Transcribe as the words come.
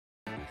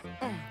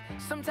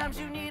Sometimes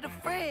you need a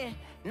friend,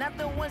 not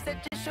the ones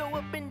that just show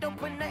up and don't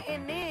put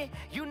nothing in.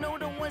 You know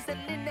the ones that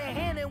lend their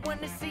hand and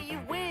want to see you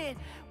win.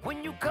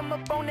 When you come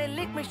up on that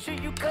lick, make sure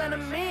you cut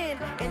them in.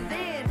 And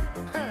then,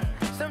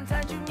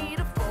 sometimes you need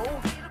a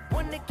foe,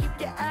 one to keep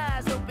your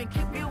eyes open,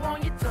 keep you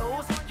on your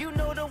toes. You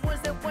know the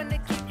ones that want to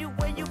keep you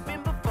where you've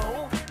been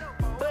before.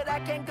 But I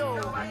can't go,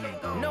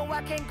 no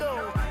I can't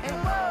go. And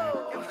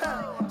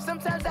whoa,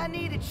 sometimes I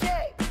need a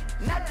check,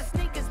 not the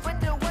sneakers but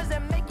the ones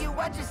that make you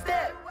watch your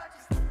step.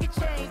 You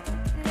changed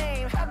the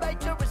name, how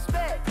about your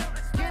respect?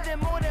 Give them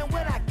more than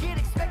what I get,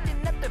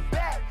 expecting up the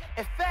back.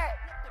 In fact,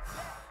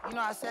 you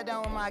know, I sat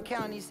down with my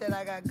accountant, he said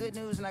I got good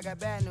news and I got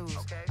bad news.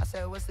 I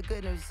said, what's the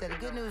good news? He said, the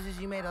good news is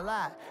you made a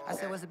lot. I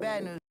said, what's the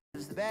bad news?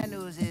 The bad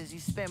news is you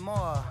spent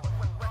more.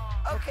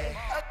 Okay.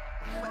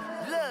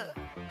 Look,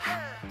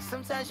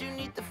 sometimes you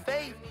need the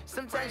faith,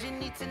 sometimes you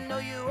need to know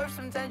your worth,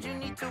 sometimes you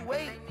need to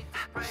wait.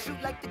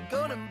 Shoot like the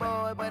golden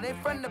boy, but in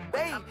front of the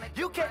bay.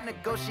 You can't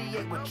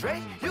negotiate with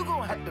Drake, you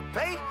gon' have to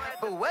pay.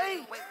 But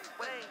wait,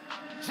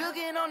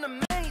 jugging on the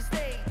main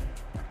stage.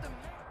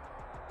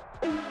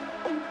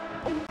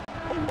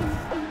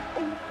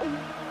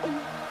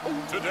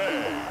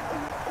 Today,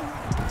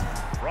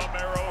 from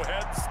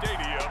Arrowhead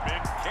Stadium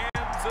in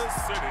Kansas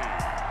City,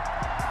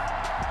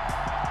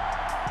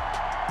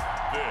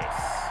 this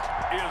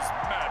is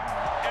Madden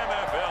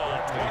NFL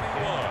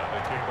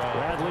 21.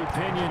 Bradley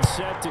Pinion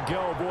set to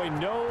go. Boy,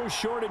 no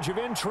shortage of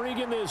intrigue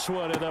in this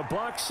one. And the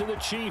Bucs and the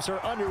Chiefs are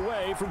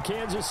underway from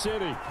Kansas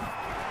City.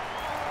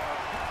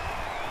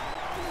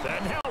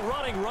 And now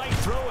running right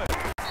through it.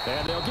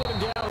 And they'll get him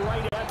down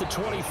right at the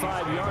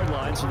 25-yard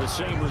line. So the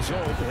same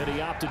result, and he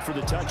opted for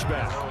the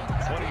touchback.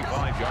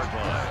 25-yard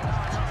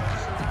line.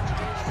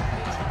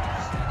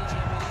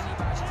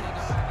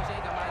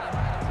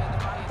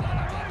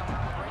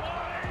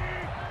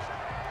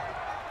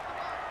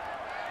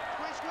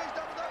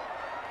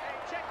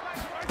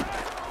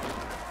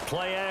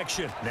 Play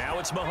action. Now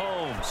it's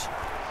Mahomes.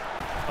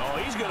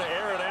 Oh, he's going to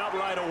air it out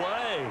right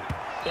away.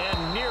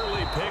 And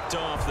nearly picked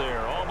off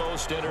there.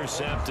 Almost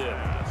intercepted.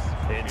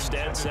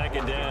 Instead,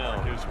 second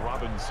down. Is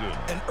Robinson.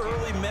 An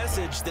early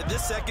message that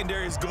this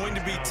secondary is going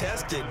to be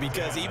tested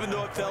because even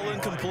though it fell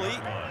incomplete,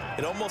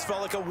 it almost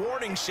felt like a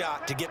warning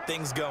shot to get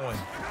things going.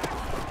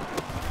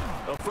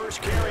 A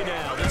first carry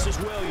now. This is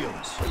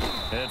Williams.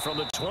 And from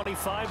the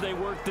 25, they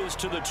work this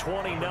to the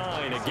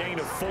 29, a gain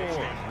of 4.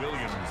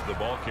 Williams, the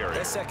ball carrier.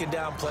 That second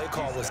down play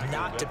call was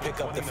not to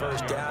pick up the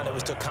first down. It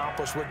was to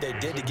accomplish what they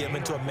did to get them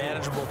into a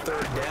manageable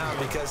third down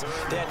because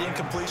they had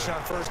incompletion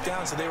on first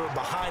down, so they were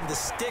behind the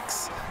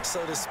sticks,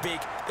 so to speak.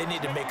 They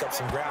needed to make up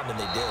some ground, and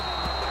they did.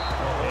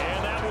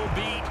 And that will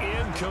be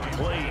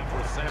incomplete.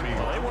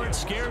 Well, they weren't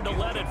scared to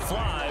let it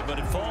fly, but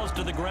it falls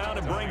to the ground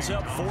and brings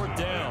up fourth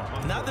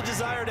down. Not the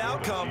desired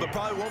outcome, but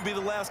probably won't be the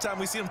last time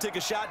we see him take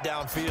a shot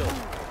downfield.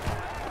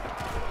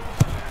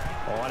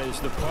 On is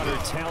the punter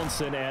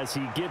Townsend as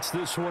he gets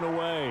this one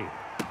away.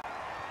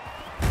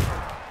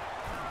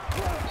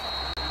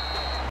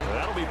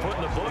 That'll be put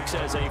in the books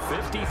as a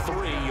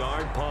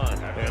 53-yard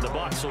punt. And the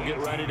Bucs will get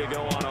ready to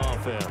go on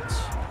offense.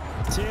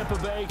 Tampa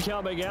Bay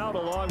coming out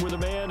along with a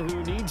man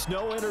who needs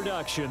no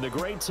introduction, the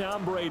great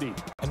Tom Brady.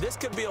 And this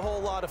could be a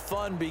whole lot of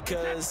fun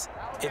because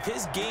if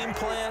his game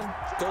plan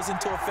goes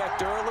into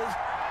effect early,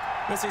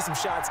 we're going to see some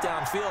shots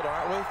downfield,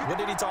 aren't we? What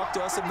did he talk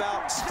to us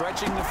about?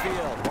 Stretching the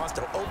field. Wants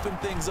to open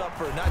things up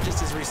for not just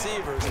his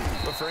receivers,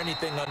 but for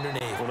anything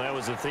underneath. Well, that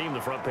was the theme,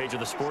 the front page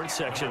of the sports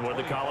section. What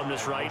did the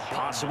columnist write?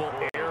 Possible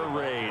air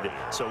raid.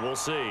 So we'll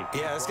see.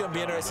 Yeah, it's going to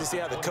be interesting to see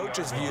how the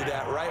coaches view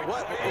that, right?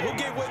 Who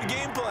gave what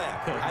game plan?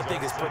 I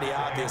think it's pretty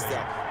obvious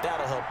that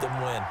that'll help them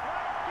win.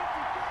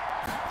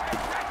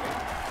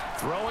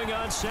 Throwing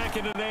on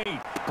 2nd and 8.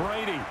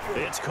 Brady.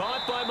 It's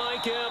caught by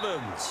Mike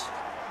Evans.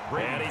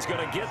 And he's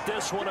going to get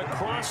this one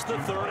across the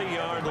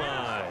 30-yard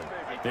line.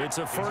 It's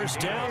a first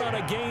down on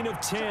a gain of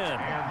 10.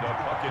 And a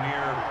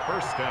Buccaneer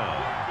first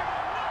down.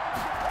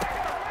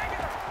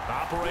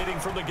 Operating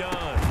from the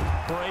gun.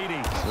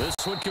 Brady. This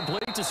one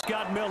complete to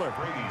Scott Miller.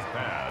 Brady's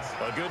pass.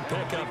 A good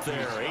pickup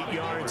there. 8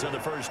 yards on the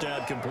first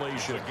down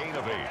completion. A gain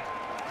of 8.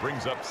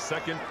 Brings up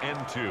 2nd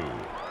and 2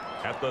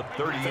 at the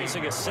 38.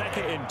 Facing a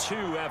 2nd and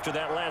 2 after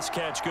that last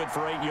catch. Good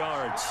for 8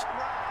 yards.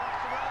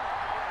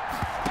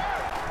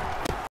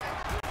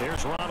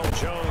 Here's Ronald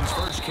Jones,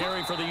 first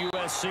carry for the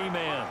USC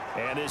man.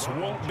 And this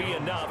won't be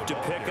enough to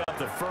pick up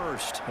the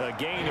first. A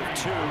gain of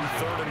 2,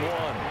 3rd and 1.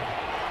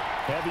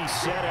 Heavy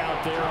set out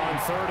there on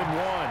 3rd and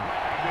 1.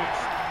 It's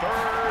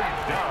 3rd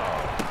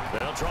down.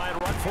 They'll try and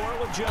run for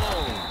it with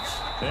Jones.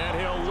 And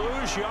he'll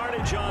lose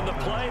yardage on the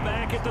play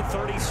back at the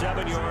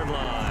 37-yard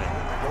line.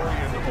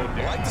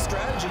 I like the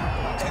strategy.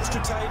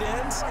 Extra tight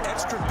ends,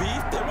 extra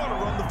beef. They want to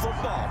run the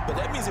football, but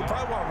that means they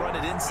probably want to run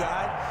it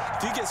inside.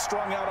 If you get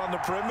strung out on the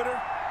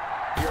perimeter,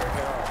 you're a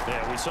hero.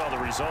 Yeah, we saw the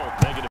result,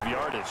 negative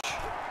yardage.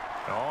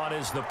 On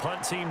is the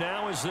punt team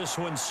now as this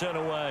one's sent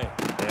away.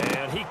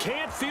 And he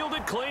can't field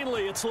it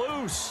cleanly. It's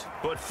loose.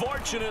 But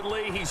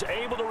fortunately, he's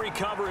able to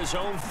recover his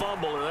own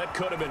fumble, or that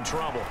could have been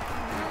trouble.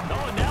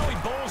 Oh, and now he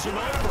bowls him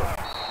over.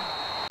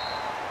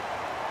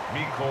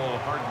 Mecole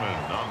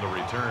Hardman on the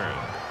return.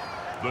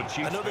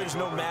 I know there's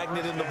no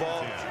magnet in the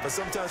ball, but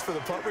sometimes for the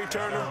punt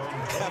returner,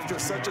 after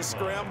such a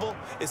scramble,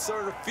 it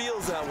sort of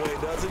feels that way,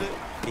 doesn't it?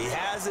 He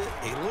has it,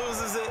 he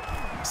loses it,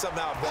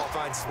 somehow the ball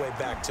finds its way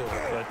back to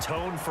him.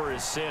 Atone for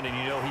his sin, and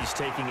you know he's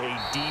taking a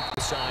deep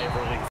sigh of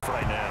relief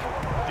right now.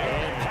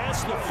 And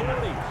past the 40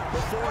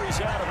 before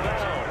he's out of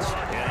bounds.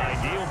 An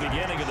ideal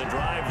beginning of the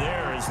drive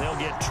there as they'll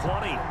get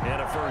 20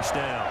 and a first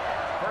down.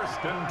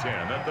 First and 10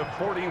 at the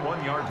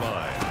 41-yard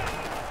line.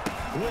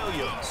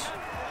 Williams.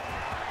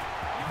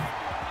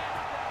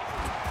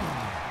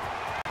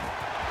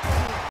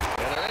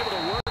 And they're able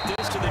to work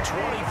this to the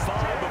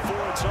 25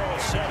 before it's all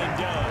said and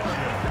done.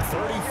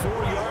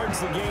 34 yards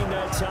the gain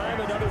that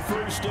time, another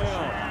first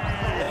down.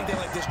 I think they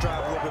like this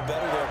drive a little bit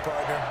better there,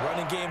 partner.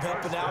 Running game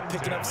helping out,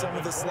 picking up some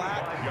of the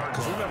slack.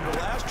 Because remember,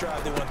 last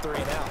drive they went 3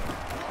 and out.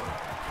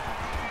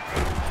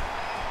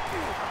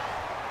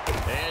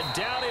 And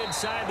down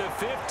inside the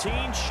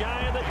 15,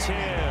 shy of the 10.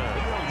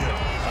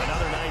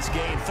 Another nice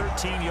gain,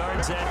 13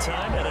 yards that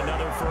time, and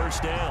another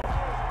first down.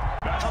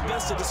 How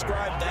best to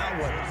describe that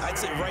one? I'd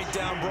say right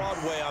down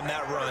Broadway on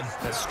that run.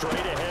 A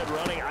straight-ahead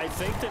running. I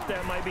think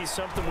that might be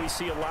something we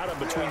see a lot of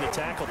between the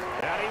tackle.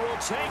 And he will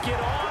take it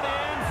on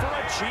in for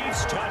a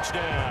Chiefs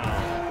touchdown.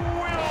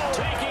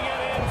 Taking it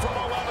in from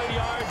 11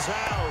 yards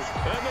out.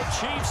 And the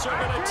Chiefs are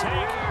going to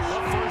take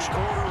the first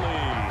quarter lead.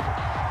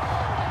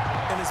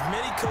 In as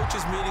many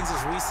coaches' meetings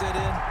as we sit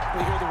in,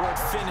 we hear the word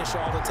finish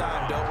all the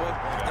time, don't we?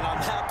 And on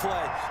that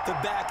play, the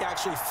back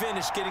actually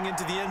finished getting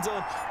into the end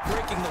zone,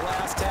 breaking the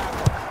last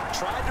tackle.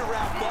 Tried to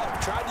wrap up,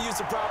 tried to use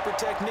the proper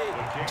technique,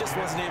 just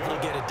wasn't able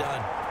to get it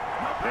done.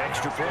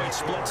 Extra point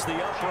splits the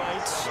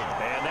uprights,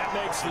 and that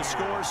makes the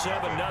score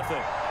 7-0.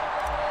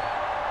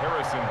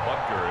 Harrison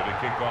Butker to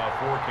kick off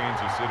for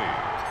Kansas City.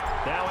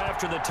 Now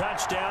after the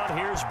touchdown,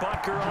 here's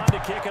Butker on to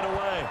kick it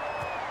away.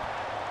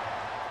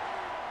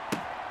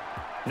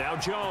 Now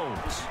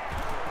Jones.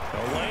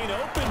 The lane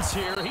opens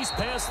here. He's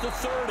past the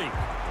 30.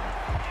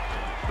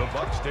 The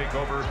Bucs take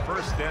over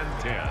first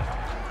and 10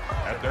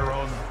 at their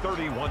own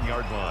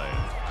 31-yard line.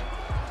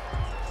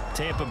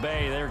 Tampa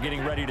Bay, they're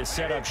getting ready to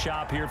set up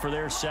shop here for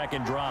their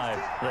second drive.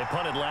 They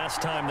punted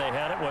last time they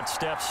had it. What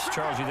steps,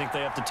 Charles, you think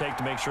they have to take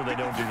to make sure they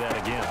don't do that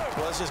again?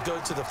 Well, let's just go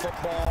to the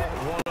football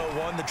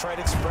 101, the trite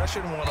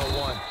expression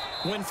 101.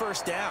 Win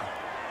first down.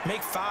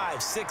 Make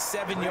 5, 6,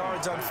 7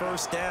 yards on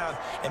first down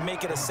and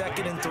make it a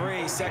 2nd and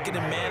 3, 2nd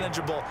and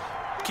manageable.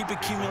 Keep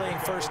accumulating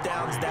first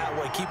downs that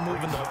way. Keep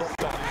moving the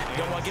football. You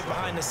don't want to get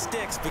behind the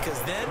sticks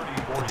because then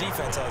the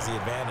defense has the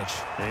advantage.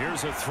 And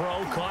here's a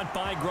throw caught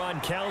by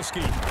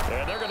Gronkowski.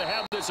 And they're going to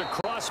have this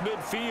across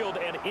midfield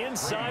and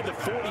inside the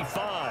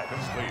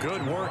 45.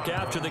 Good work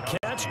after the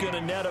catch. Going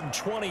to net him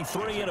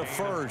 23 and a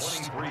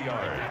first. 3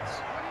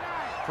 yards.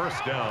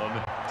 First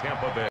down,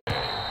 Tampa Bay.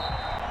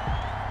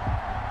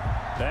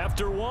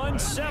 After one,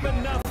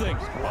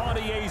 7-0 on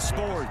EA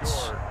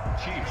Sports.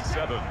 Chiefs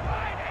 7,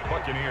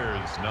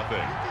 Buccaneers 0.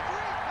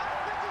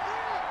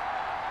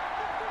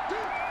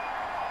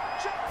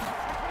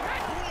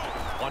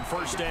 On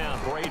first down,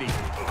 Brady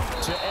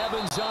to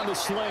Evans on the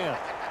slant.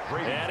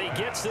 And he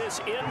gets this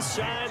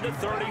inside the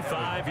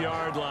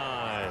 35-yard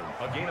line.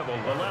 A gain of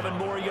 11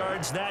 more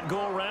yards that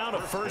go around,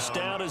 a first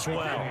down as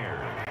well.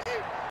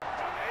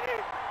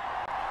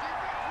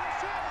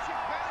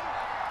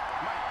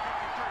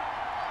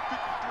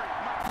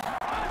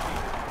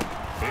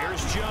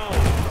 Here's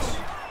Jones.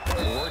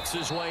 Works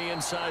his way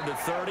inside the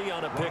 30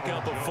 on a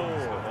pickup of 4.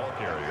 Ball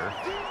carrier.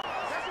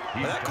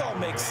 Well, that call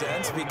makes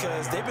sense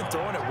because they've been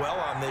throwing it well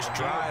on this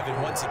drive,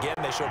 and once again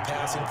they show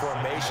passing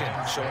formation,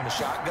 showing the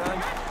shotgun.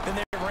 Then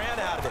they ran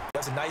out of it.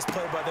 That's a nice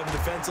play by them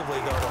defensively,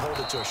 though, to hold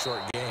it to a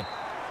short gain.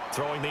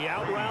 Throwing the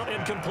out route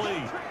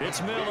incomplete.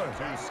 It's Miller.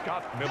 To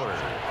Scott Miller.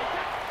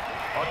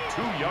 A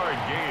 2-yard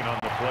gain on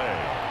the play.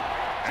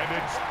 And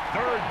it's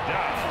third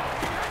down.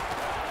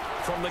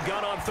 From the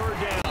gun on third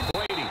down,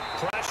 Brady.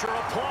 Pressure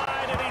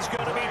applied, and he's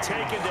going to be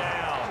taken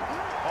down.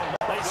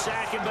 They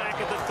sack him back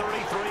at the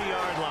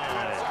 33-yard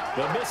line.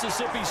 The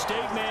Mississippi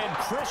State man,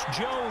 Chris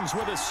Jones,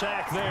 with a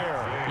sack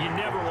there. You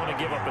never want to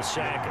give up a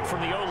sack.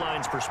 From the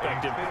O-line's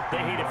perspective,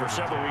 they hate it for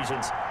several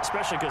reasons,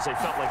 especially because they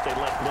felt like they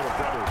let little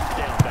brother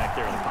down back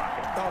there in the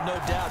pocket. Oh, no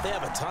doubt. They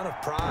have a ton of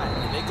pride,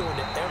 and they go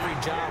into every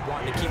job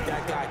wanting to keep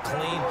that guy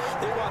clean.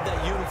 They want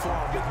that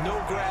uniform with no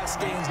grass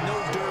stains, no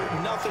dirt,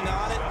 nothing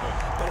on it.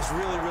 But it's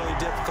really, really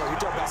difficult. You're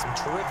talking about some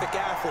terrific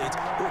athletes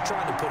who are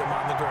trying to put him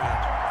on the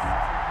ground.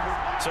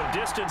 So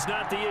distance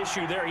not the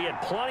issue there. He had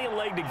plenty of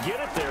leg to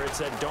get it there. It's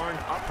that darn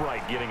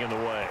upright getting in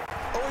the way.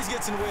 Always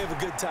gets in the way of a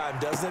good time,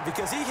 doesn't it?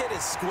 Because he hit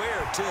it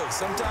square, too.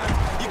 Sometimes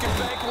you can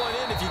bank one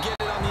in if you get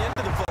it on the end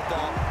of the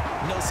football.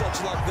 No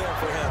such luck there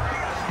for him.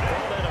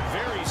 Well, that a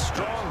very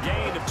strong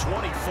gain of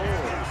 24.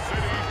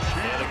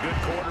 And a good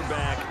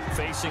quarterback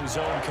facing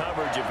zone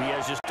coverage, if he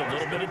has just a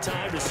little bit of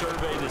time to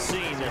survey the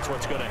scene, that's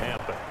what's going to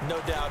happen. No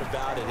doubt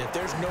about it. If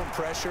there's no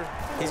pressure,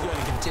 he's going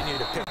to continue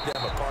to pick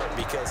them apart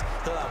because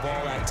he'll have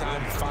all that time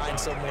to find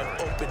someone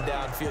open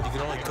downfield. You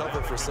can only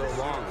cover for so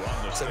long.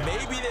 So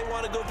maybe they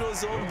want to go to a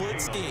zone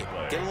blitz scheme,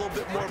 get a little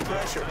bit more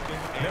pressure.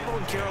 Remember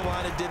when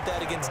Carolina did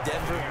that against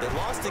Denver? They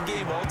lost the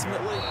game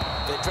ultimately.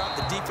 They dropped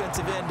the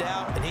defensive end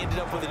out, and he ended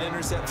up with an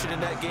interception in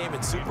that game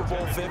in Super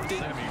Bowl 50.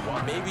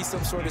 Maybe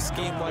some sort of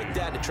scheme like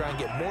that to try and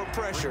get more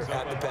pressure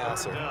at the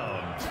passer.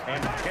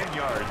 And 10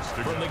 yards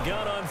to From go. the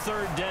gun on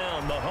third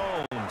down,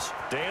 Mahomes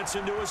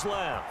dancing to his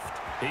left.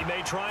 He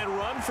may try and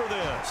run for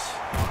this.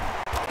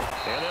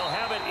 And they'll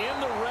have it in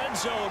the red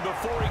zone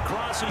before he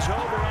crosses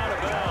over out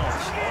of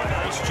bounds.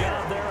 Nice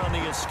job there on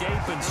the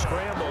escape and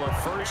scramble. A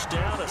first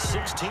down, a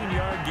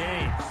 16-yard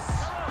gain.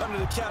 Under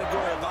the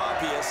category of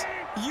obvious,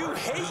 you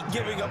hate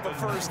giving up a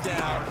first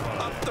down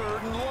on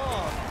 3rd and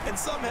long. And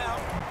somehow,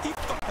 he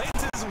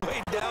finds his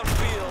way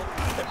downfield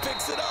and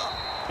picks it up.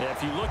 Yeah,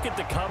 if you look at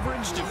the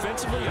coverage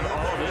defensively,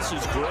 oh, this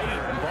is great,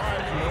 but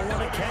no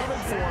one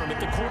accounted for him at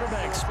the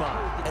quarterback spot.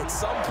 At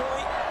some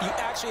point, you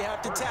actually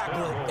have to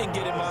tackle him and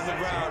get him on the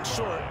ground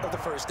short of the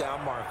first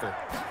down marker.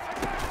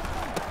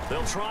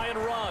 They'll try and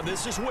run.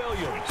 This is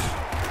Williams.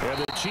 And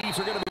the Chiefs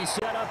are going to be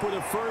set up with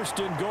a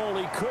 1st and goal.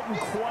 He couldn't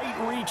quite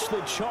reach the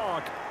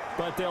chalk,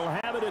 but they'll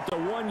have it at the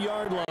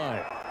 1-yard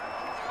line.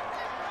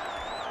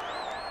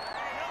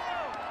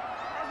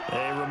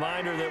 A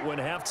reminder that when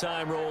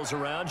halftime rolls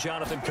around,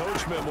 Jonathan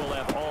Coachman will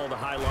have all the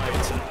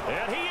highlights.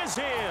 And he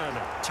is in.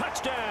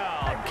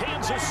 Touchdown,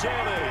 Kansas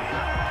City.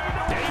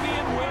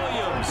 Damian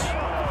Williams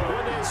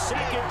with his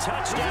 2nd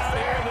touchdown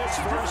here in this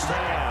first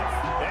half.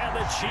 And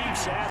the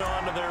Chiefs add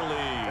on to their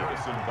lead.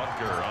 Harrison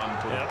Butker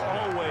on for And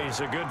always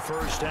a good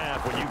first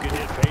half when you can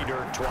hit pay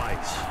dirt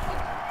twice.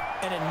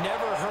 And it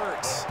never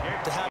hurts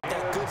to have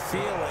that good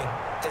feeling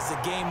as the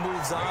game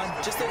moves on.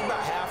 Just think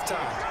about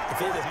halftime.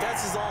 If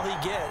that's all he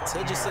gets,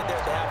 he'll just sit there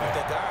at the half and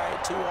think, all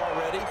right, 2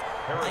 already.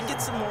 I can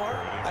get some more.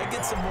 I can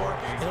get some more.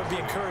 And he'll be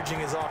encouraging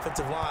his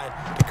offensive line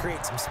to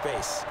create some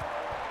space.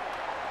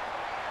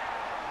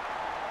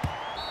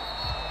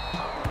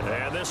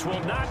 And this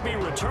will not be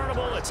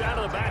returnable. It's out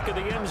of the back of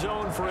the end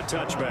zone for a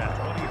touchback.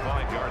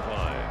 25-yard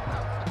line.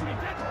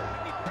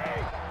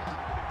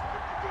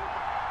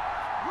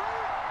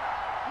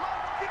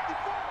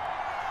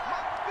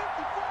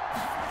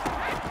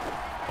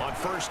 On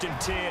 1st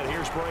and 10,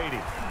 here's Brady.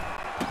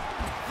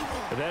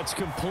 That's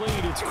complete.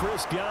 It's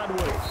Chris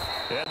Godwin.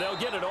 And they'll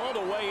get it all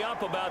the way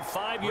up about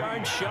 5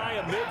 yards shy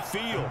of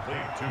midfield.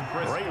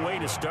 Great way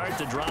to start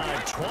the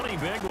drive. 20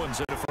 big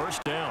ones at a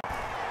first down.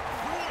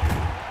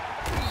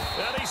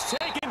 And he's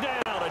taken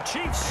down. A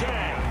Chiefs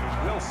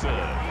sack. Wilson.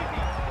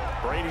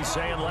 Brady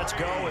saying let's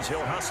go as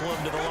he'll hustle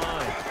him to the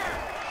line.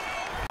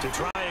 To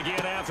try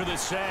again after the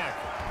sack.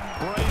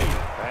 Brady.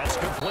 That's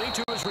complete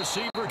to his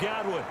receiver,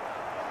 Godwin.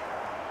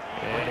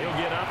 And he'll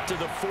get up to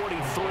the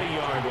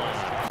 43-yard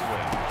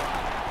line.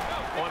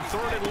 On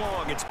 3rd and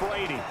long, it's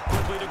Brady.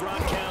 Quickly to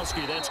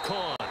Gronkowski. That's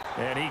Kahn.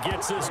 And he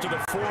gets this to the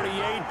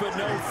 48, but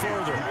no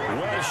further.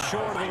 Well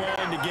short of the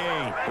line to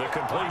gain. The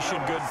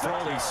completion good for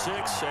only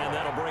 6, and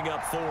that'll bring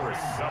up 4th.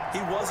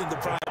 He wasn't the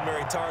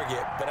primary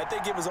target, but I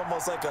think it was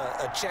almost like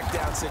a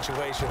check-down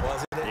situation,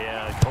 wasn't it?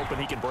 Yeah, hoping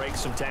he could break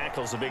some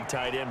tackles, a big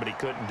tight end, but he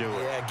couldn't do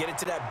it. Yeah, get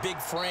into that big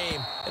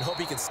frame and hope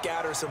he can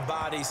scatter some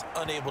bodies,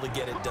 unable to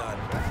get it done.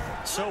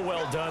 So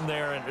well done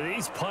there, and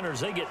these punters,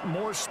 they get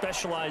more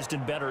specialized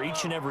and better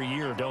each and every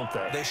year, don't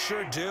they? They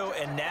sure do,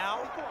 and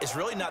now it's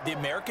really not the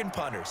American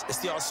punters. It's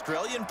the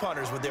Australian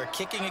punters with their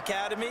kicking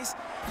academies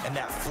and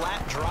that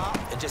flat drop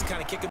and just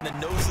kind of kicking the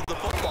nose of the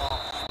football.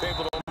 They're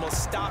able to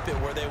almost stop it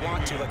where they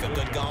want to, like a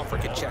good golfer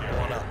can check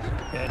one up.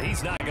 And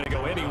he's not going to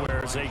go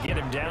anywhere as they get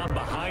him down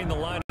behind the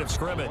line of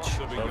scrimmage.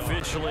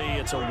 Officially,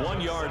 it's a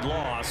 1-yard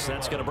loss.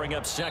 That's going to bring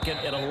up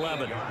 2nd and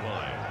 11.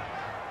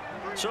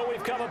 So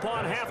we've come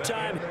upon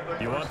halftime.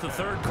 You want the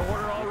 3rd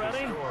quarter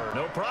already?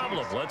 No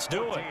problem. Let's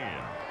do it.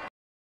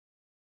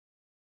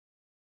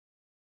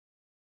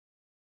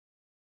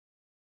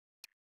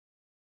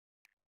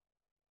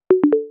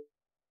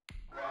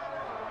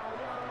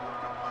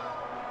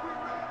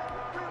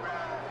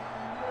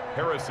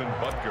 Harrison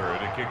Butker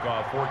to kick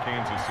off for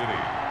Kansas City.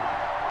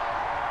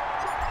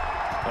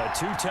 A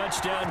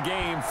 2-touchdown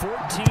game,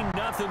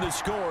 14-0 the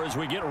score as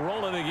we get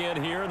rolling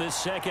again here in this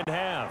second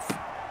half.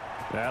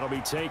 That'll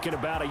be taken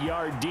about a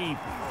yard deep.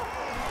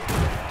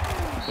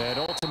 And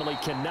ultimately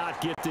cannot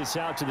get this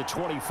out to the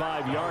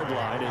 25-yard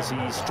line as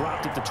he's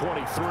dropped at the 23.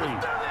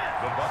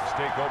 The Bucs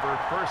take over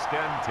 1st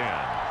and 10.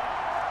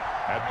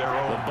 At their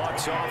own. The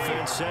Bucs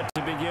offense set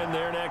to begin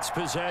their next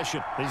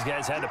possession. These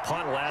guys had to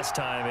punt last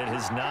time. It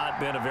has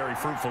not been a very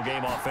fruitful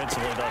game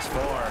offensively thus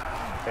far.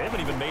 They haven't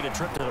even made a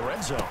trip to the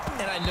red zone.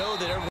 And I know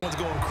that everyone's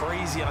going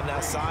crazy on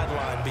that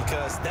sideline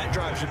because that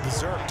drives you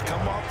berserk to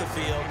come off the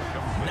field,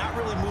 not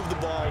really move the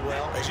ball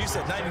well. As you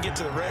said, not even get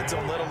to the red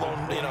zone, let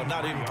alone,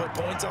 not even put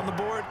points on the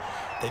board.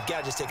 They've got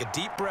to just take a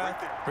deep breath,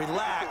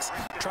 relax,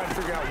 try to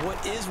figure out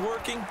what is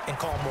working, and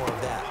call more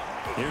of that.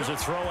 Here's a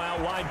throw out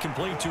wide,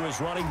 complete to his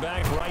running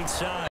back right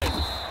side.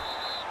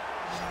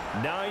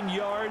 9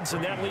 yards,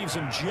 and that leaves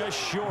him just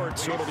short,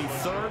 so it'll be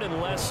third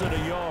and less than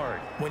a yard.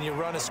 When you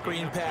run a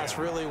screen pass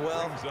really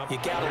well, you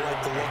got to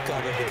like the look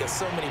of it because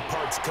so many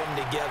parts come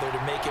together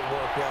to make it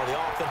work well. The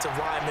offensive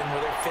linemen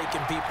where they're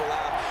faking people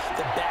out,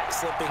 the back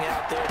slipping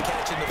out there,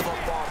 catching the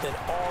football, then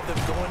all of them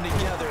going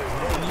together as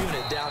one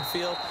unit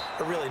downfield.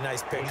 A really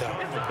nice pickup.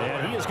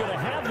 And he is going to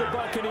have the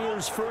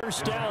Buccaneers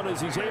first down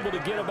as he's able to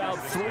get about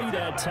 3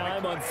 that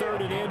time on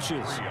 3rd and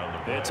inches.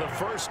 It's a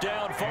first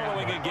down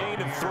following a gain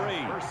of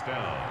 3. First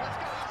down.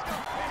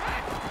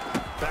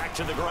 Back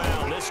to the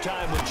ground, this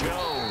time with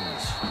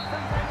Jones.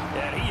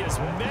 And he is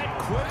met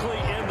quickly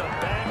in the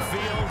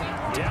backfield.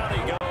 Down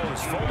he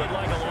goes, folded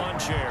like a lawn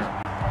chair.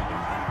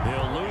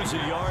 He'll lose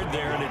a yard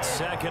there, and it's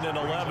 2nd and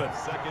 11.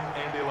 2nd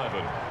and 11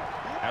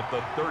 at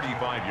the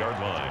 35-yard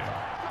line.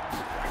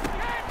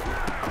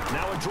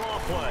 Now a draw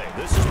play.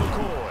 This is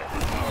McCoy.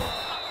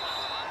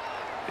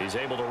 He's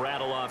able to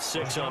rattle off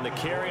 6 on the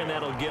carry, and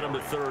that'll get him to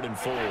 3rd and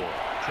 4.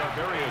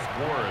 Charvarius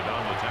Ward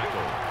on the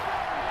tackle.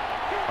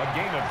 A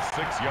gain of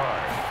 6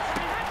 yards.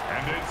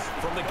 And it's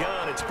from the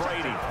gun, it's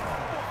Brady.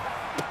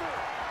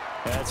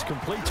 That's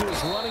complete to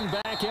his running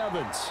back,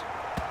 Evans.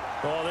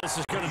 Oh, this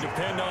is going to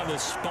depend on the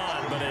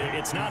spot, but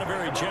it's not a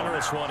very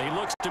generous one. He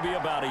looks to be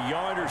about a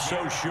yard or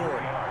so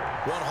short.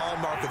 One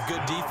hallmark of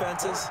good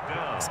defenses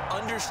is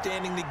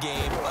understanding the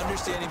game,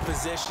 understanding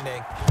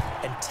positioning,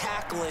 and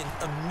tackling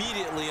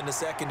immediately in the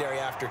secondary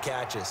after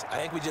catches. I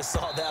think we just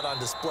saw that on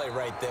display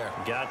right there.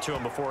 Got to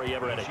him before he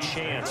ever had a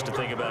chance to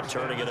think about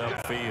turning it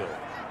upfield.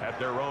 At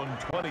their own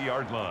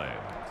 20-yard line.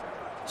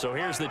 So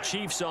here's the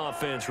Chiefs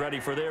offense ready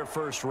for their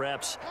first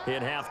reps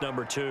in half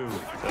number 2.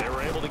 They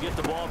were able to get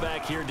the ball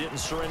back here, didn't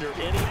surrender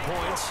any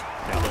points.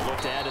 Now they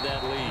look to add to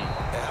that lead.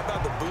 Yeah, how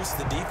about the boost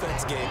the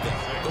defense gave them?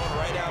 Going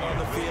right out on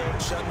the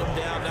field, shutting them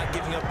down, not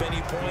giving up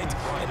any points,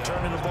 and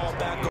turning the ball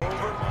back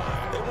over.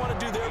 They want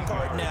to do their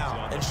part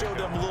now and show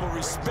them a little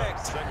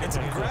respect and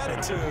some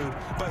gratitude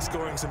by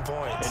scoring some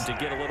points. And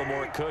to get a little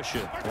more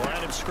cushion.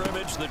 Line of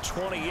scrimmage, the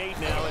 28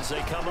 now as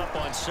they come up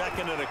on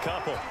 2nd and a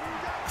couple.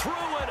 Through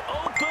an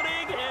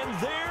opening, and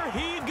there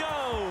he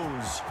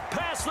goes.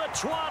 Past the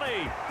 20.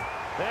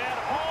 And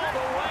all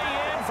the way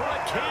in for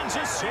a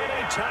Kansas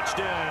City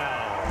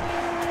touchdown.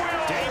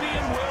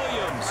 Damian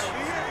Williams,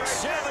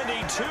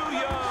 72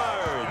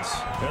 yards.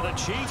 And the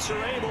Chiefs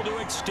are able to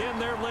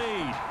extend their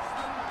lead.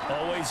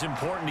 Always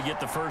important to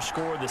get the first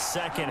score of the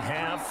second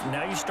half.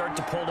 Now you start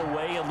to pull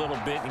away a little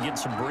bit and get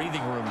some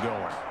breathing room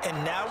going. And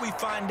now we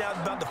find out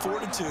about the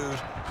fortitude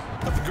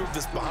of the group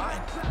that's behind,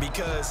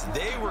 because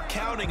they were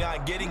counting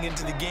on getting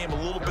into the game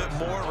a little bit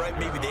more, right?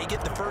 Maybe they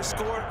get the first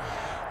score.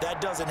 That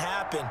doesn't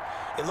happen.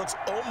 It looks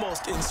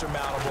almost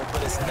insurmountable,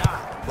 but it's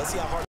not. Let's see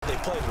how hard they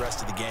play the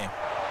rest of the game.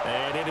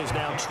 And it is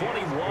now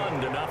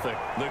 21-0.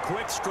 The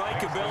quick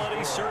strike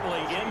ability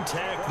certainly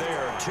intact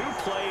there. 2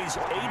 plays,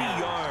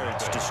 80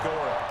 yards to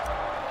score.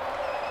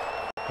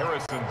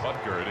 Harrison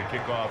Butker to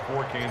kick off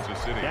for Kansas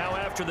City. Now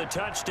after the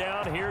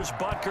touchdown, here's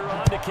Butker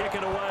on to kick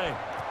it away.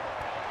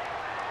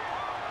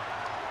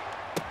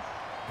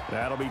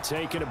 That'll be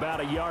taken about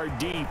a yard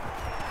deep.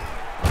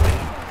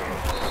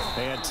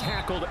 And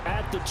tackled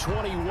at the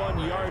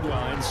 21-yard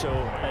line, so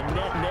a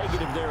net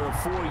negative there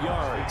of 4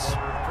 yards.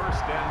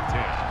 First and 10.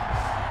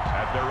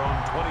 At their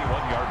own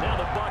 21-yard line. Now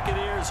the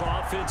Buccaneers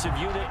offensive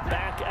unit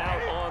back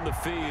out on the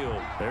field.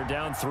 They're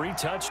down 3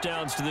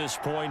 touchdowns to this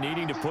point,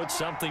 needing to put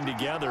something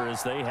together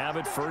as they have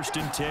it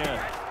 1st and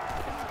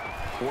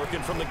 10.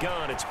 Working from the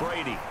gun, it's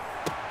Brady.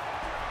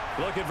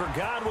 Looking for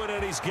Godwin,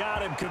 and he's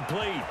got him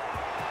complete.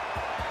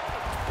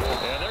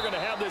 And they're going to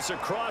have this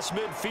across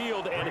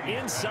midfield and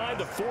inside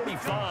the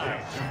 45.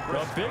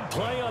 A big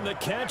play on the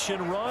catch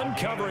and run,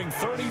 covering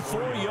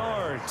 34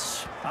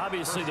 yards.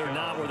 Obviously, they're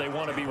not where they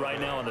want to be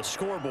right now on the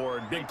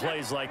scoreboard. Big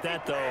plays like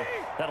that, though,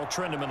 that'll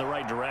trend them in the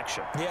right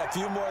direction. Yeah, a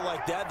few more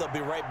like that, they'll be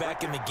right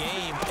back in the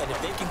game. And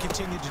if they can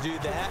continue to do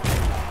that,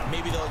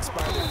 maybe they'll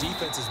inspire their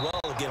defense as well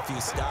to get a few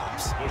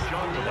stops.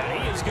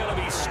 And he is going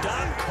to be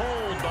stopped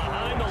cold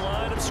behind the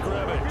line of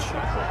scrimmage.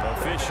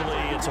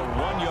 Officially, it's a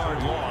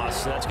 1-yard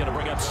loss. That's going to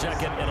bring up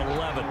 2nd and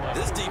 11.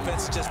 This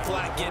defense is just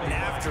flat getting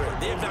after it.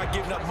 They have not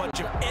given up much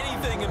of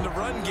anything in the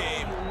run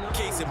game.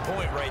 Case in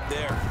point right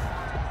there.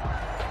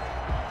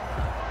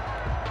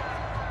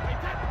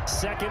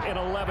 2nd and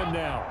 11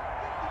 now.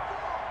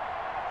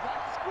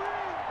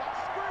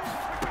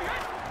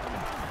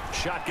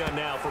 Shotgun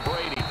now for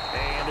Brady.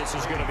 And this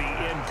is going to be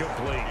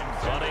incomplete.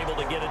 Unable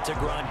to get it to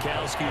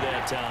Gronkowski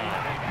that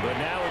time. But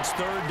now it's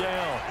 3rd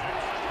down.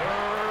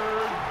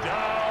 3rd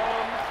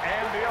down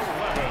and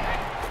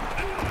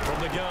 11. From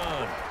the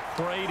gun,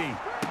 Brady.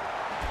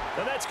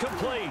 And that's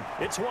complete.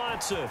 It's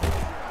Watson.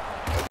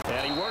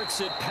 And he works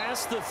it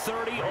past the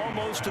 30,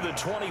 almost to the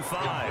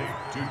 25.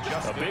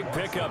 A big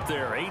pickup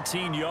there,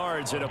 18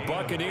 yards and a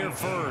Buccaneer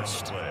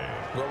first.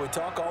 Well, we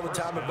talk all the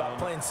time about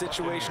playing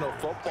situational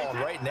football, and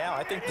right now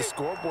I think the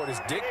scoreboard is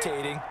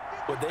dictating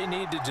what they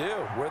need to do.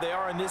 Where they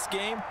are in this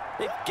game,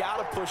 they've got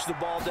to push the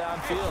ball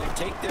downfield,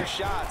 take their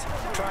shots,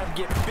 try and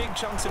get big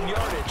chunks of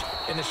yardage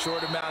in a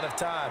short amount of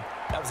time.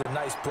 That was a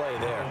nice play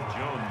there.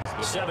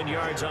 7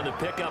 yards on the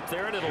pickup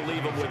there, and it'll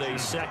leave them with a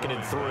 2nd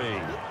and 3.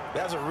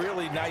 That was a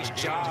really nice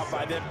job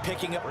by them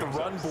picking up the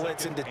run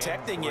blitz and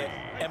detecting it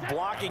and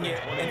blocking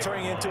it and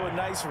turning it into a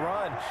nice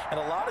run. And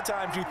a lot of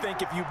times you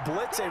think if you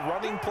blitz a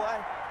running play,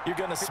 you're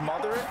going to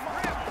smother it.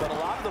 But a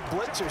lot of the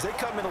blitzers, they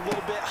come in a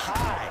little bit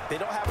high. They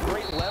don't have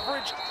great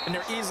leverage, and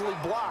they're easily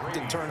blocked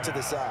and turned to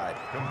the side.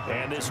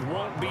 And this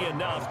won't be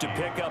enough to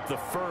pick up the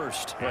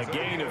first. A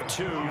gain of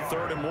 2,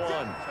 3rd and 1.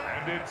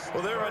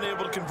 Well, they're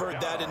unable to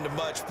convert that into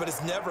much, but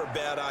it's never a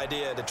bad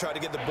idea to try to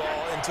get the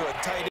ball into a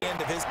tight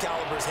end of his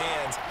caliber's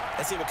hands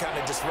and see what kind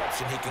of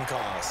disruption he can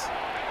cause.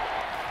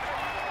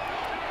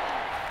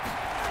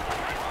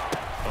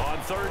 On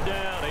 3rd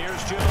down,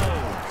 here's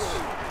Jones.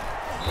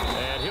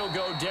 And he'll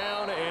go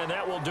down, and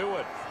that will do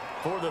it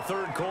for the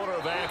 3rd quarter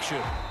of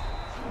action.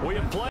 We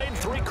have played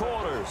 3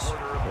 quarters.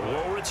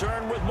 We'll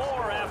return with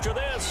more after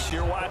this.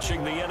 You're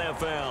watching the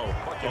NFL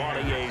on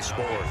EA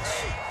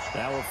Sports.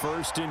 Now a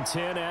 1st and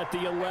 10 at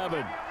the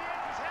 11.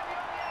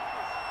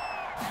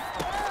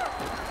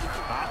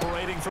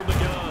 Operating from the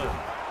gun.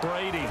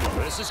 Brady.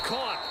 This is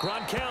caught.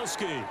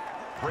 Gronkowski.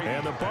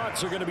 And the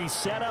Bucs are going to be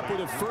set up with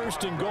a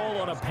 1st and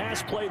goal on a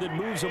pass play that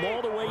moves them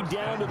all the way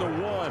down to the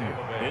 1.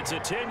 It's a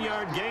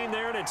 10-yard gain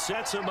there, and it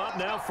sets them up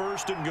now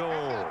 1st and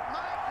goal.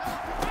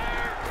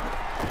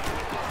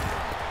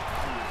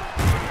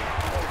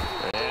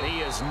 And he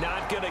is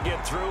not going to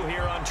get through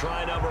here on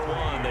try number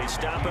 1. They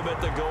stop him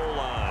at the goal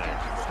line.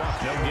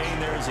 No gain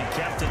there as he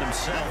kept it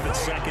himself at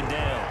 2nd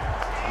down.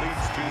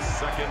 Leads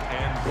to 2nd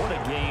and what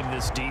a game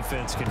this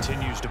defense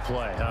continues to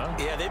play, huh?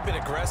 Yeah, they've been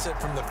aggressive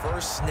from the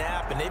first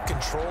snap, and they've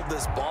controlled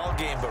this ball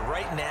game. But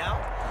right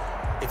now,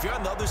 if you're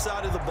on the other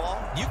side of the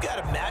ball, you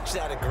got to match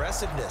that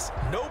aggressiveness.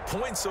 No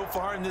points so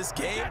far in this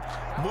game.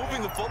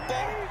 Moving the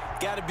football,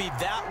 got to be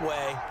that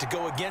way to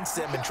go against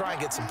them and try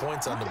and get some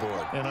points on the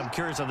board. And I'm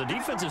curious on the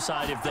defensive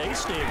side if they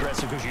stay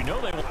aggressive, because you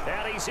know they will.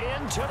 And he's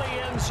into the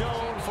end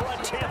zone for a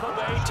Tampa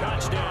Bay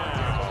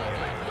touchdown.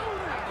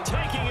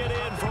 Taking it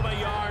in from a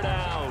yard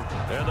out.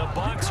 And the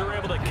Bucs are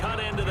able to cut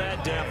into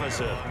that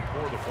deficit.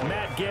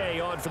 Matt Gay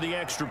on for the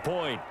extra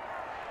point.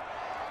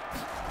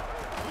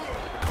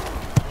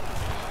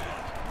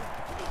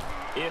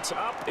 It's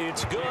up,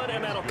 it's good,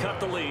 and that'll cut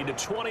the lead to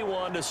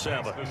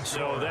 21-7.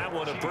 So that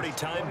one a pretty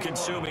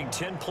time-consuming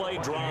 10-play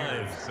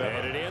drive.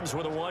 And it ends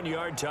with a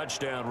 1-yard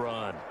touchdown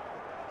run.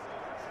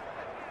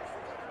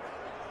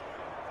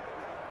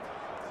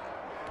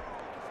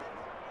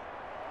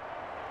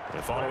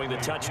 And following the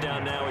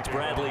touchdown now, it's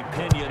Bradley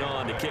Pinion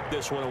on to kick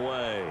this one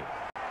away.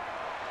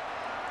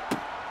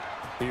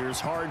 Here's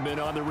Hardman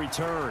on the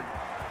return.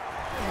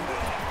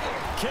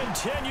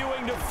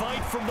 Continuing to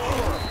fight for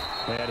more.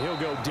 And he'll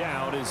go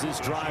down as this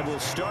drive will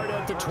start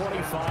at the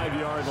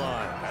 25-yard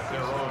line. At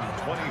their own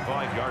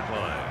 25-yard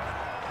line.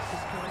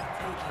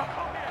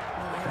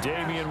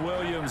 Damian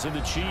Williams and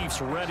the Chiefs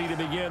ready to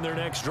begin their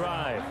next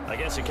drive. I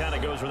guess it kind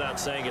of goes without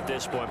saying at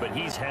this point, but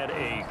he's had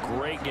a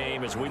great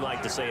game, as we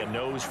like to say, a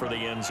nose for the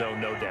end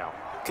zone, no doubt.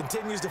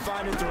 Continues to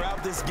find it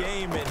throughout this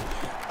game, and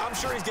I'm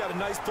sure he's got a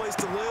nice place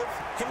to live.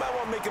 He might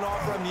want to make an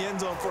offer on the end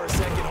zone for a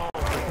second home,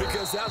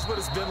 because that's what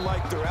it's been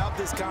like throughout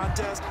this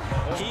contest.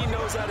 He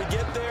knows how to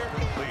get there,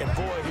 and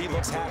boy, he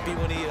looks happy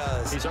when he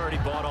does. He's already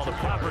bought all the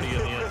property in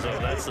the end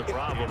zone. That's the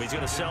problem. He's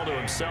going to sell to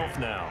himself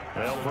now.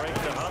 They'll break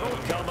the huddle,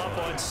 come up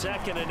on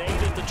 2nd and 8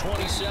 at the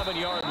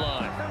 27-yard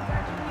line.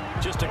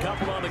 Just a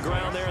couple on the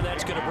ground there.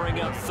 That's going to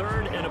bring up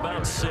 3rd and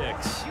about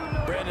 6.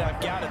 Brandon, I've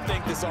got to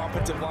think this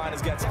offensive line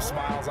has got some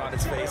smiles on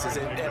its faces,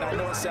 and I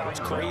know it sounds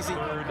crazy,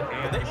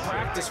 but they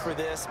practiced for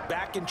this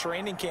back in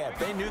training camp.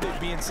 They knew they'd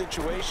be in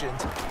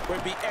situations where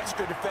there'd be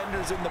extra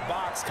defenders in the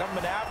box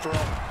coming after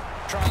them.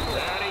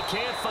 And he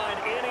can't find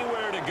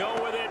anywhere to go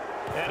with it,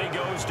 and he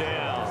goes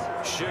down.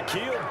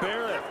 Shaquille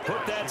Barrett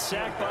put that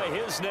sack by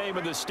his name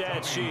in the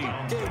stat sheet.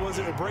 Okay, was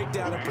it a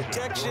breakdown in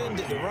protection?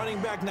 Did the running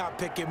back not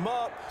pick him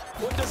up?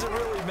 What does it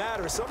really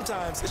matter?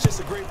 Sometimes it's just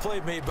a great play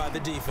made by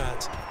the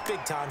defense.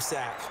 Big-time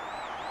sack.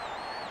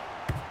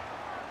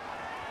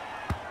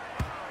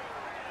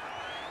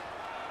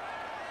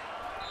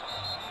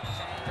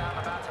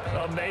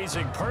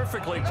 Amazing,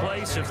 perfectly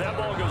placed. If that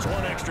ball goes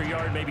 1 extra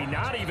yard, maybe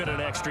not even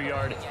an extra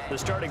yard, the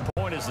starting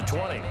point is the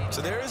 20.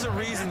 So there is a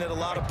reason that a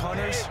lot of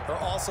punters are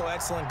also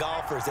excellent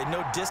golfers. They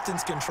know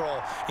distance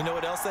control. You know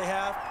what else they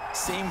have?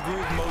 Same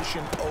groove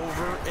motion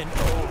over and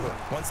over.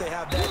 Once they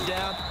have that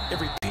down, it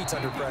repeats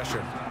under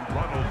pressure.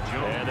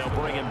 And they'll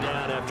bring him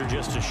down after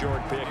just a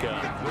short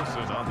pickup.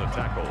 Wilson on the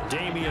tackle.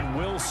 Damian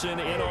Wilson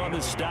in on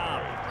the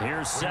stop.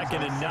 Here's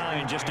 2nd and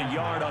 9, just a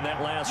yard on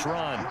that last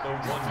run.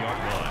 The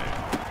 1-yard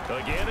line.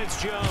 Again, it's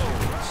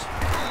Jones.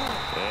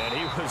 And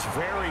he was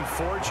very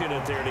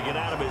fortunate there to get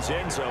out of his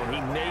end zone.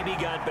 He maybe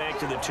got back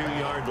to the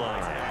 2-yard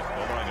line.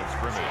 The line of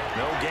scrimmage.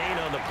 No gain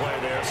on the play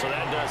there, so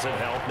that doesn't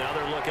help. Now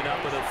they're looking up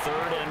at a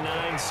 3rd and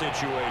 9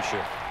 situation.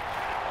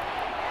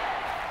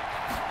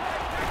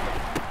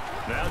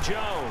 Now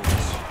Jones.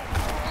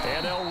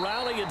 And they'll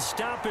rally and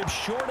stop him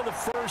short of the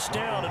first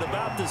down at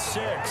about the 6.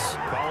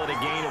 Call it a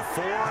gain of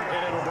 4,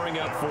 and it'll bring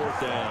up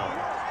 4th down.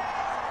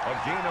 A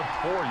gain of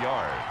 4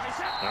 yards.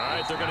 All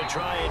right, they're going to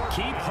try and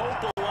keep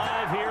hope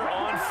alive here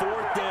on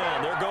 4th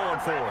down. They're going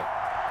for it.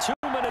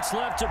 2 minutes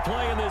left to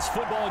play in this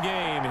football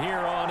game here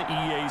on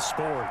EA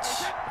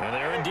Sports. And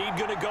they're indeed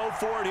going to go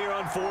for it here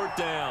on 4th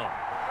down.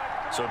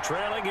 So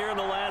trailing here in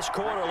the last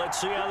quarter. Let's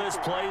see how this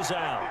plays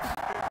out.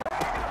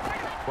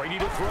 Brady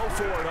to throw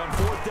for it on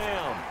 4th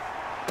down.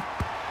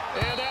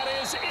 And that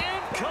is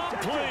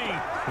incomplete.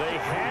 They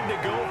had to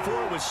go for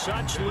it with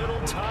such little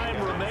time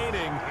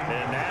remaining.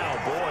 And now,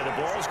 boy, the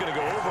ball's going to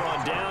go over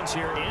on downs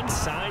here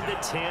inside the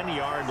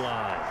 10-yard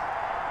line.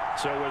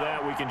 So with that,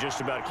 we can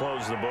just about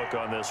close the book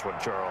on this one,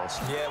 Charles.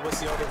 Yeah,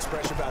 what's the old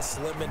expression about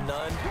slim and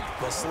none?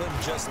 Well, Slim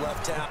just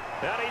left town.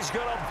 And he's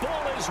going to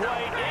bull his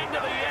way into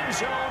the end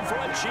zone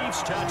for a Chiefs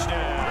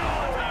touchdown.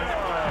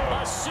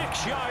 A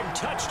 6-yard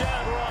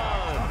touchdown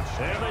run.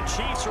 And the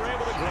Chiefs are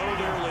able to grow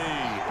their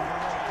lead.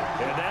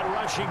 And that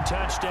rushing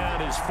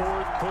touchdown is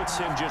 4th, puts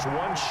him just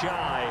one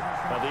shy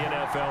of the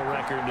NFL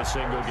record in a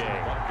single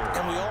game.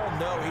 And we all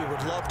know he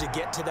would love to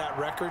get to that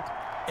record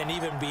and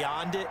even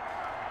beyond it.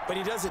 But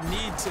he doesn't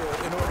need to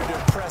in order to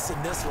impress in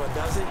this one,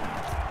 does he?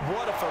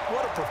 What a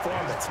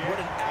performance. What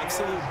an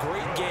absolute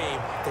great game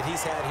that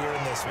he's had here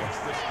in this one.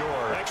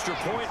 Extra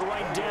point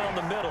right down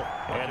the middle.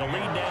 And the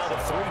lead now to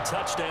 3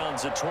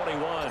 touchdowns at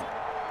 21.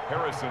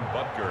 Harrison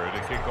Butker to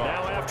kick off.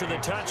 Now after the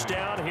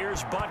touchdown,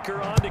 here's Butker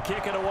on to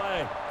kick it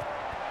away.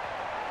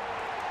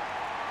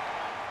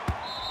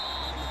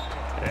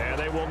 And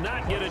they will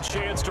not get a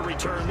chance to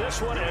return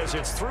this one as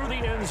it's through the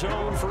end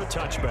zone for a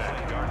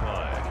touchback.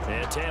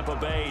 And Tampa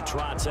Bay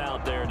trots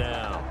out there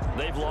now.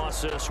 They've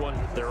lost this one.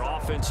 Their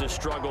offense has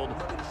struggled.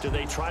 Do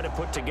they try to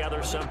put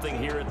together something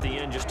here at the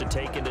end just to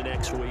take into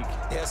next week?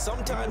 Yeah,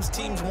 sometimes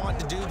teams want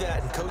to do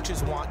that and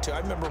coaches want to. I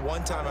remember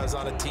one time I was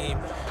on a team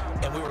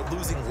and we were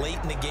losing late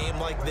in the game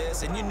like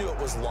this, and you knew it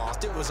was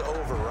lost. It was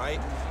over, right?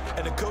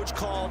 And the coach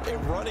called a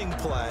running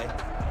play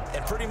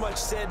and pretty much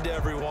said to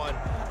everyone,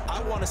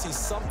 I want to see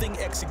something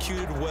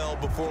executed well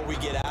before we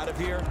get out of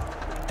here.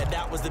 And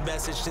that was the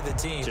message to the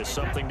team. Just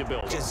something to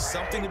build on. Just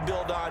something to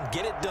build on,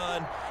 get it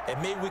done, and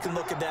maybe we can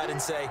look at that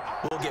and say,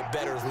 we'll get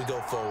better as we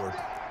go forward.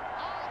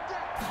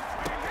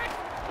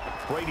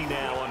 Brady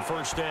now on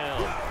 1st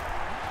down.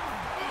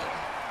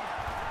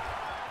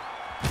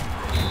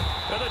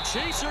 And the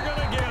Chiefs are going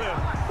to get him.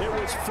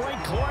 It was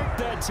Frank Clark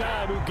that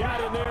time who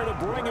got in there to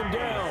bring him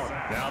down.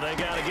 Now they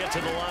got to get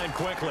to the line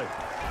quickly.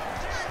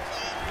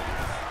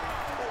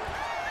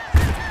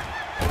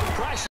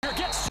 Pressure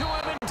gets to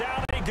him, and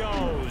down he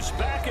goes.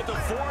 Back at the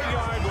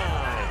 4-yard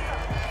line.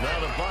 Now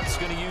the Bucs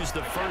going to use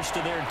the first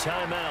of their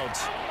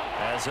timeouts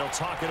as they'll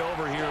talk it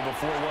over here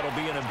before what will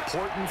be an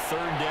important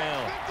 3rd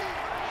down.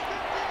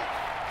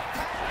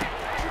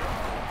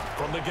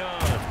 From the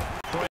gun,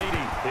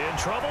 Brady in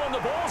trouble, and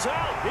the ball's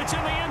out. It's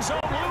in the end zone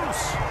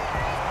loose.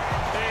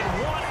 And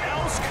what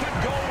else could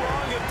go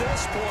wrong at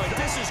this point?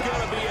 This is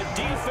going to be a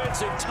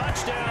defensive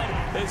touchdown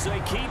as they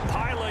keep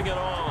piling it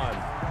on.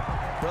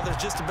 Well,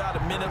 there's just about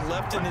a minute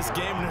left in this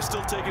game, and they're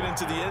still taking it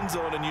into the end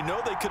zone. And you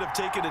know they could have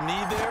taken a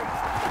knee there,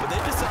 but they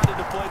decided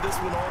to play this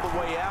one all the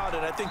way out.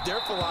 And I think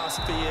their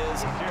philosophy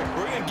is,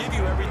 we're going to give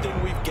you everything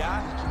we've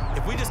got.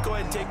 If we just go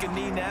ahead and take a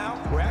knee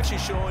now, we're actually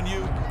showing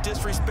you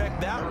disrespect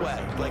that way,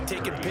 like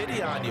taking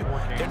pity on you.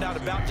 They're not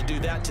about to do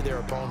that to their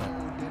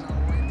opponent.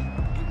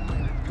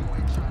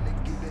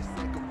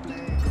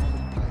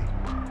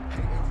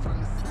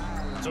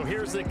 So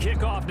here's the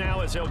kickoff now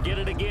as they'll get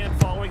it again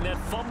following that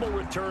fumble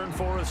return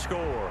for a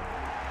score.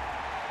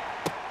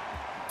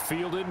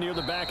 Fielded near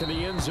the back of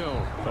the end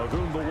zone.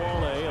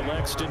 Ogunbowale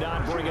elects to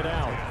not bring it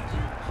out.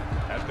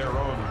 At their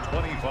own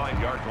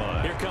 25-yard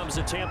line. Here comes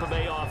the Tampa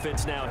Bay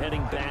offense now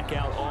heading back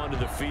out onto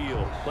the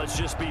field. Let's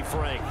just be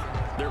frank.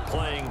 They're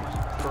playing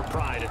for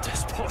pride at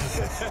this point.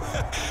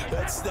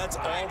 That's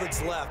all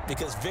that's left,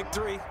 because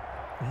victory,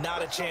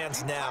 not a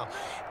chance now.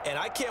 And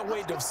I can't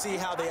wait to see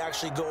how they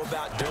actually go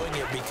about doing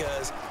it,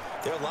 because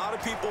there are a lot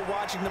of people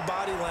watching the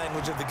body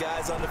language of the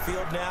guys on the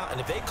field now,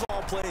 and if they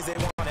call plays, they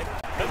want it.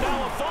 And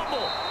now a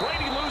fumble.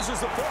 Brady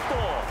loses the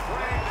football.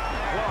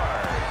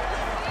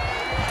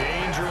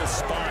 Dangerous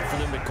spot for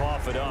them to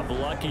cough it up.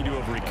 Lucky to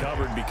have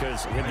recovered,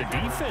 because if the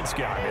defense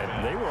got it,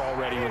 they were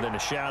already within a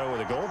shadow of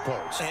the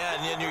goalpost. Yeah,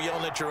 and then you're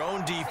yelling at your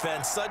own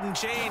defense. Sudden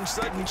change,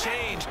 sudden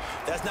change.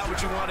 That's not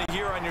what you want to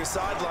hear on your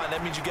sideline.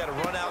 That means you got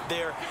to run out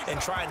there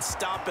and try and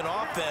stop an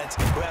offense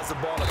who has the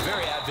ball in a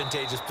very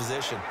advantageous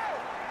position.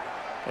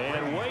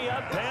 And way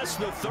up past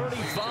the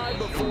 35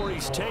 before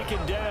he's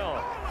taken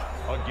down.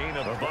 A gain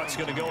of the Bucs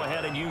going to go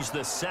ahead and use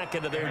the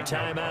second of their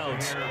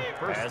timeouts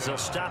as they'll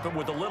stop it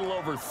with a little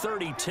over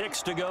 30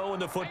 ticks to go in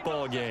the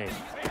football game.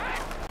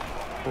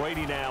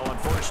 Brady now on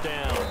 1st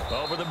down.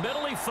 Over the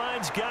middle, he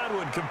finds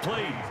Godwin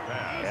complete.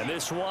 And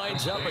this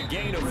winds up a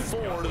gain of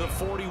 4 to the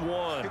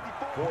 41.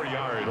 4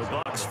 yards. The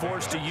Bucs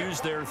forced to use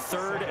their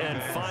 3rd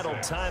and final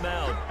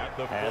timeout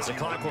as the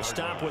clock will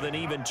stop with an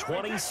even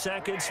 20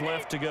 seconds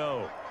left to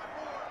go.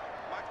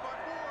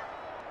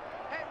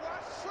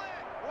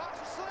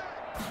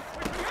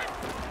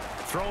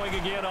 Throwing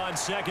again on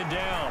second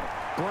down.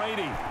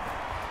 Brady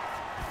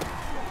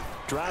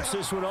drops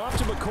this one off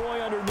to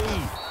McCoy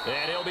underneath.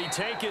 And he'll be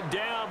taken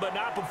down, but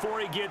not before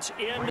he gets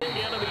into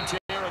enemy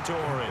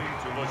territory.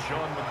 To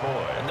LaShawn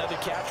McCoy. Another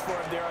catch for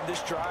him there on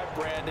this drive,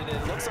 Brandon. And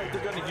it looks like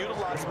they're going to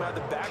utilize him out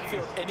of the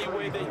backfield any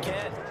way they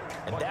can.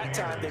 And that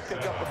time they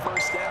pick up a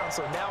first down.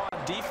 So now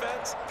on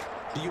defense,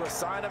 do you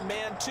assign a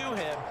man to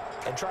him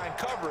and try and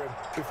cover him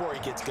before he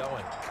gets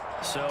going?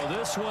 So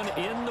this one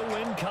in the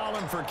win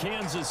column for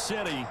Kansas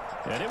City.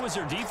 And it was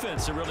their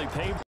defense that really paved